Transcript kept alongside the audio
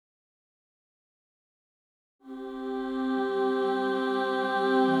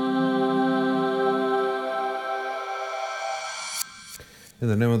In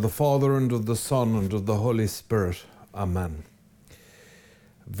the name of the Father, and of the Son, and of the Holy Spirit. Amen.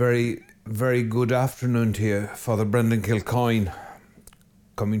 Very, very good afternoon to you, Father Brendan Kilcoyne.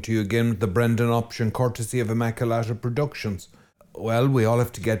 Coming to you again with the Brendan option, courtesy of Immaculata Productions. Well, we all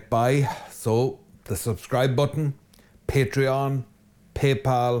have to get by, so the subscribe button, Patreon,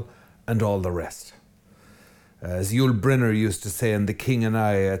 PayPal, and all the rest. As Yul Brynner used to say in The King and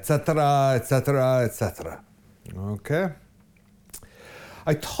I, etc., etc., etc. Okay?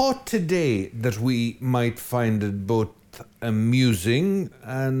 I thought today that we might find it both amusing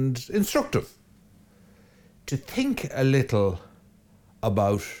and instructive to think a little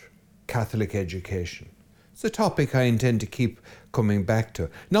about Catholic education. It's a topic I intend to keep coming back to.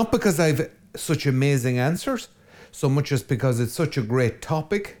 Not because I've such amazing answers, so much as because it's such a great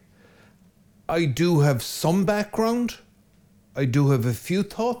topic. I do have some background. I do have a few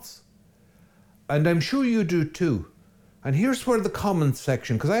thoughts. And I'm sure you do too. And here's where the comments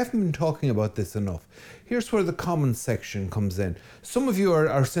section, because I haven't been talking about this enough, here's where the comments section comes in. Some of you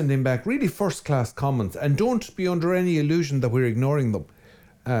are sending back really first-class comments, and don't be under any illusion that we're ignoring them.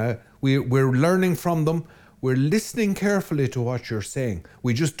 We're learning from them. We're listening carefully to what you're saying.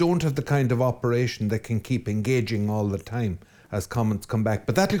 We just don't have the kind of operation that can keep engaging all the time as comments come back.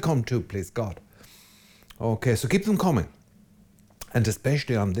 But that'll come too, please God. Okay, so keep them coming. And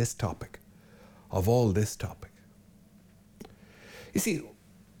especially on this topic, of all this topic. You see,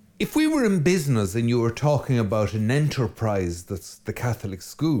 if we were in business and you were talking about an enterprise that's the Catholic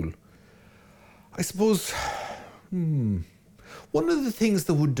school, I suppose, one of the things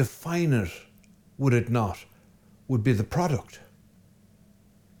that would define it, would it not, would be the product.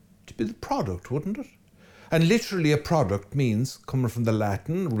 To be the product, wouldn't it? And literally a product means, coming from the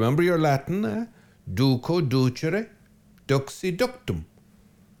Latin, remember your Latin, duco, ducere, duxi, ductum.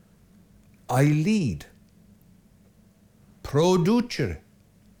 I lead. Producere.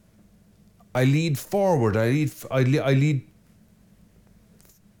 I lead forward. I lead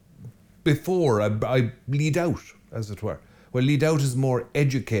before. I lead out, as it were. Well, lead out is more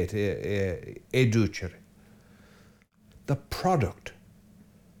educate, educere. The product.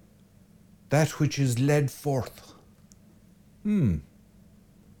 That which is led forth.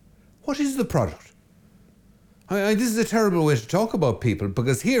 What is the product? This is a terrible way to talk about people,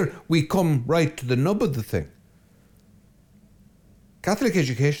 because here we come right to the nub of the thing. Catholic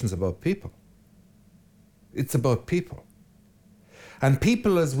education is about people. It's about people. And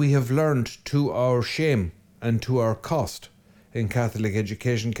people, as we have learned to our shame and to our cost in Catholic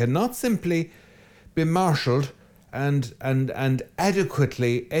education, cannot simply be marshalled and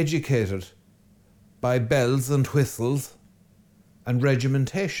adequately educated by bells and whistles and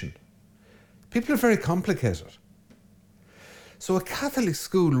regimentation. People are very complicated. So a Catholic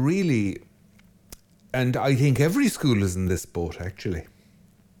school really, and I think every school is in this boat actually,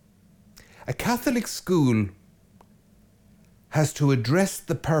 a Catholic school has to address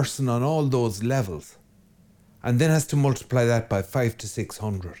the person on all those levels and then has to multiply that by 500 to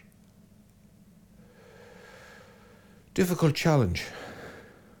 600. Difficult challenge.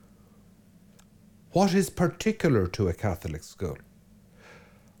 What is particular to a Catholic school?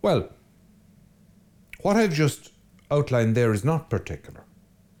 Well, what I've just outlined there is not particular.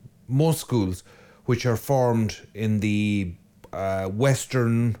 Most schools which are formed in the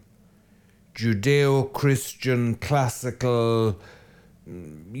Western, Judeo-Christian, classical,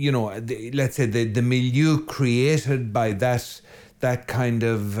 let's say the milieu created by that kind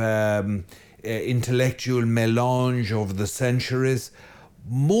of intellectual melange over the centuries,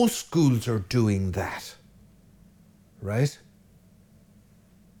 most schools are doing that, right?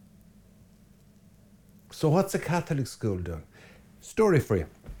 So what's a Catholic school doing? Story for you.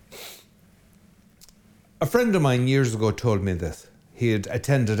 A friend of mine years ago told me this. He had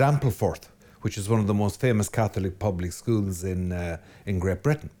attended Ampleforth, which is one of the most famous Catholic public schools in Great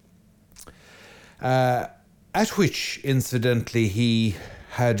Britain. At which, incidentally, he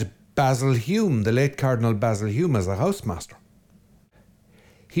had Basil Hume, the late Cardinal Basil Hume, as a housemaster.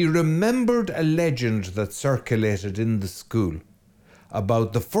 He remembered a legend that circulated in the school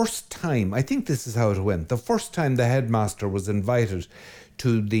about the first time, I think this is how it went, the first time the headmaster was invited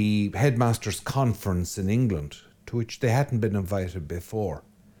to the headmasters' conference in England, to which they hadn't been invited before.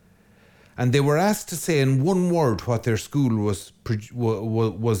 And they were asked to say in one word what their school was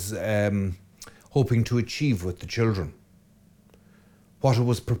hoping to achieve with the children, what it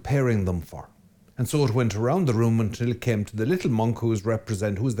was preparing them for. And so it went around the room until it came to the little monk who was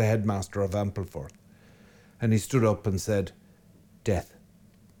the headmaster of Ampleforth. And he stood up and said, "Death,"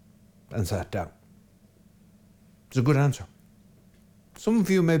 and sat down. It's a good answer. Some of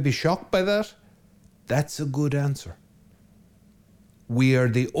you may be shocked by that. That's a good answer. we are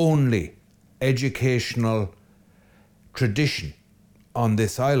the only educational tradition on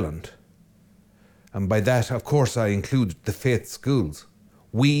this island, and by that, of course, I include the faith schools.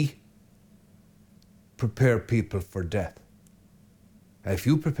 We prepare people for death. If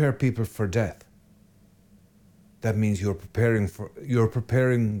you prepare people for death, that means you're preparing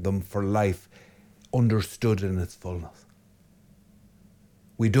them for life understood in its fullness.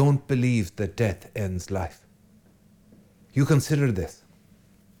 We don't believe that death ends life. You consider this.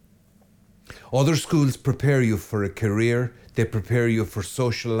 Other schools prepare you for a career, they prepare you for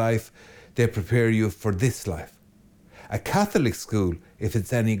social life, they prepare you for this life. A Catholic school, if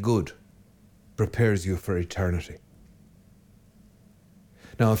it's any good, prepares you for eternity.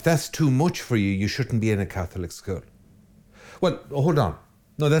 Now, if that's too much for you, you shouldn't be in a Catholic school. Well, hold on.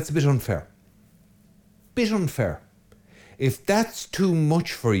 No, that's a bit unfair. Bit unfair. If that's too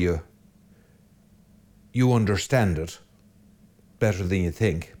much for you, you understand it better than you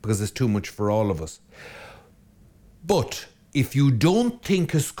think, because it's too much for all of us. But if you don't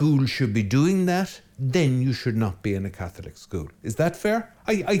think a school should be doing that, then you should not be in a Catholic school. Is that fair?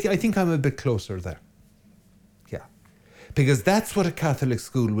 I think I'm a bit closer there. Yeah. Because that's what a Catholic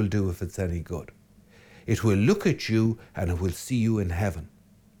school will do if it's any good. It will look at you and it will see you in heaven.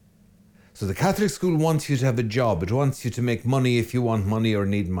 So the Catholic school wants you to have a job. It wants you to make money if you want money or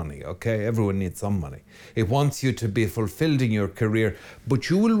need money, okay? Everyone needs some money. It wants you to be fulfilled in your career, but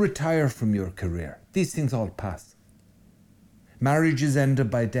you will retire from your career. These things all pass. Marriage is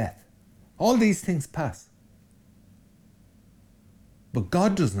ended by death. All these things pass. But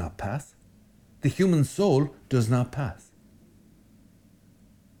God does not pass. The human soul does not pass.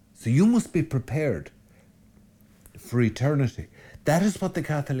 So you must be prepared for eternity. That is what the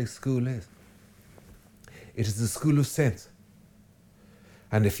Catholic school is. It is the school of saints.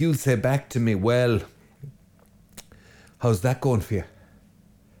 And if you'll say back to me, well, how's that going for you?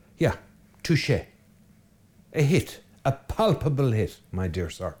 Yeah, touché. A hit, a palpable hit, my dear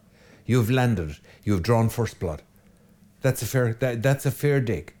sir. You've landed it. You've drawn first blood. That's a fair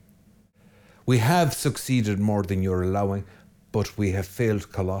dig. We have succeeded more than you're allowing, but we have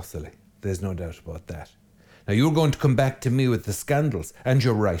failed colossally. There's no doubt about that. Now, you're going to come back to me with the scandals, and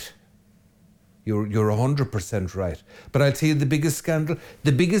you're right. You're 100% right. But I'll tell you the biggest scandal.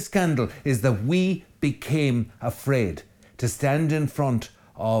 The biggest scandal is that we became afraid to stand in front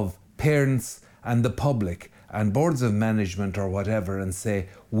of parents and the public and boards of management or whatever and say,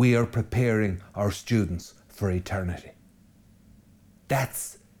 we are preparing our students for eternity.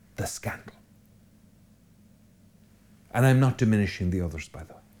 That's the scandal. And I'm not diminishing the others, by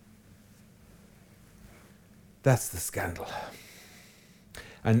the way. That's the scandal.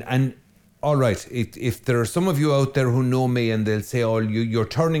 And all right, if there are some of you out there who know me and they'll say, oh, you're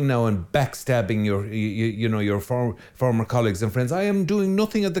turning now and backstabbing your former colleagues and friends. I am doing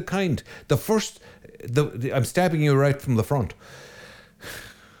nothing of the kind. I'm stabbing you right from the front.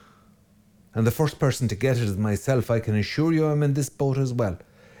 And the first person to get it is myself. I can assure you I'm in this boat as well.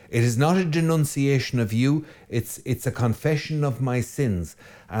 It is not a denunciation of you, it's a confession of my sins.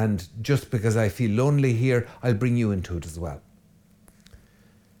 And just because I feel lonely here, I'll bring you into it as well.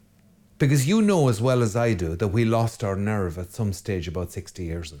 Because you know as well as I do that we lost our nerve at some stage about 60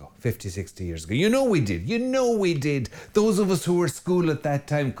 years ago, 50, 60 years ago. You know we did. Those of us who were at school at that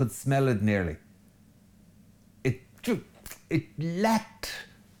time could smell it nearly. It lacked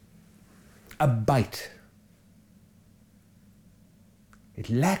a bite.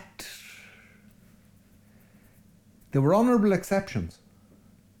 There were honourable exceptions.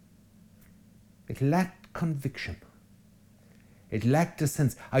 It lacked conviction. It lacked a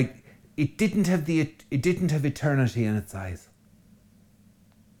sense. It didn't have eternity in its eyes.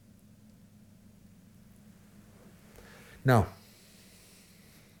 Now,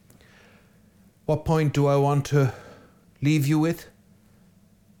 what point do I want to leave you with?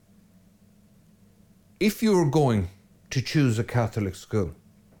 If you're going to choose a Catholic school,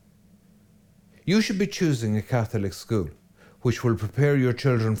 you should be choosing a Catholic school which will prepare your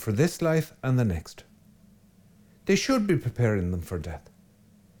children for this life and the next. They should be preparing them for death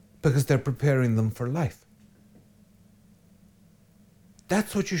because they're preparing them for life.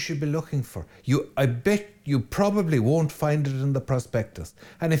 That's what you should be looking for. I bet you probably won't find it in the prospectus.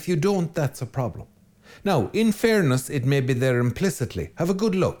 And if you don't, that's a problem. Now, in fairness, it may be there implicitly. Have a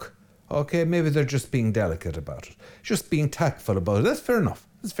good look. Okay, maybe they're just being delicate about it. Just being tactful about it. That's fair enough.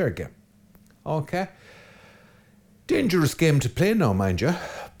 It's fair game. Okay? Dangerous game to play now, mind you,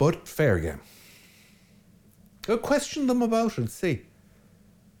 but fair game. Go question them about it, see.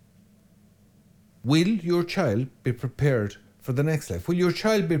 Will your child be prepared for the next life? Will your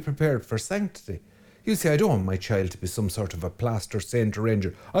child be prepared for sanctity? You say, I don't want my child to be some sort of a plaster saint or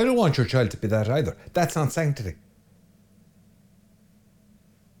angel. I don't want your child to be that either. That's not sanctity.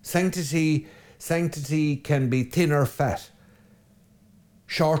 Sanctity can be thin or fat,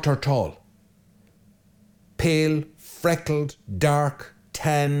 short or tall, pale, freckled, dark,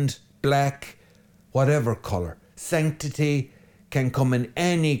 tanned, black, whatever colour. Sanctity can come in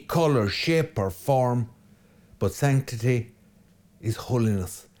any colour, shape or form, but sanctity is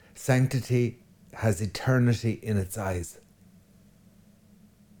holiness. Sanctity has eternity in its eyes.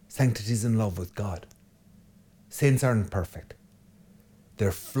 Sanctity is in love with God. Saints aren't perfect.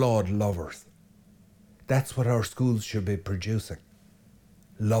 They're flawed lovers. That's what our schools should be producing.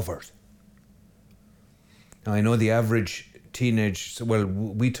 Lovers. Now, I know the average teenage, well,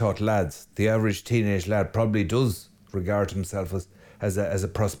 we taught lads, the average teenage lad probably does regard himself as a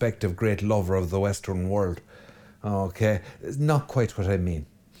prospective great lover of the Western world. Okay, it's not quite what I mean.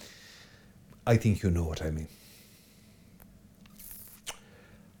 I think you know what I mean.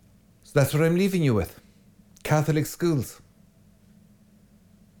 So that's what I'm leaving you with. Catholic schools.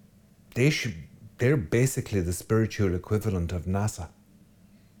 They're basically the spiritual equivalent of NASA.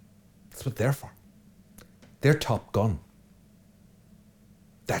 That's what they're for. They're Top Gun.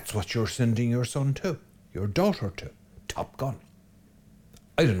 That's what you're sending your son to, your daughter to. Top Gun.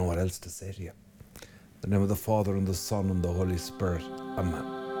 I don't know what else to say to you. In the name of the Father and the Son and the Holy Spirit.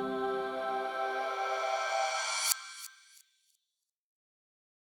 Amen.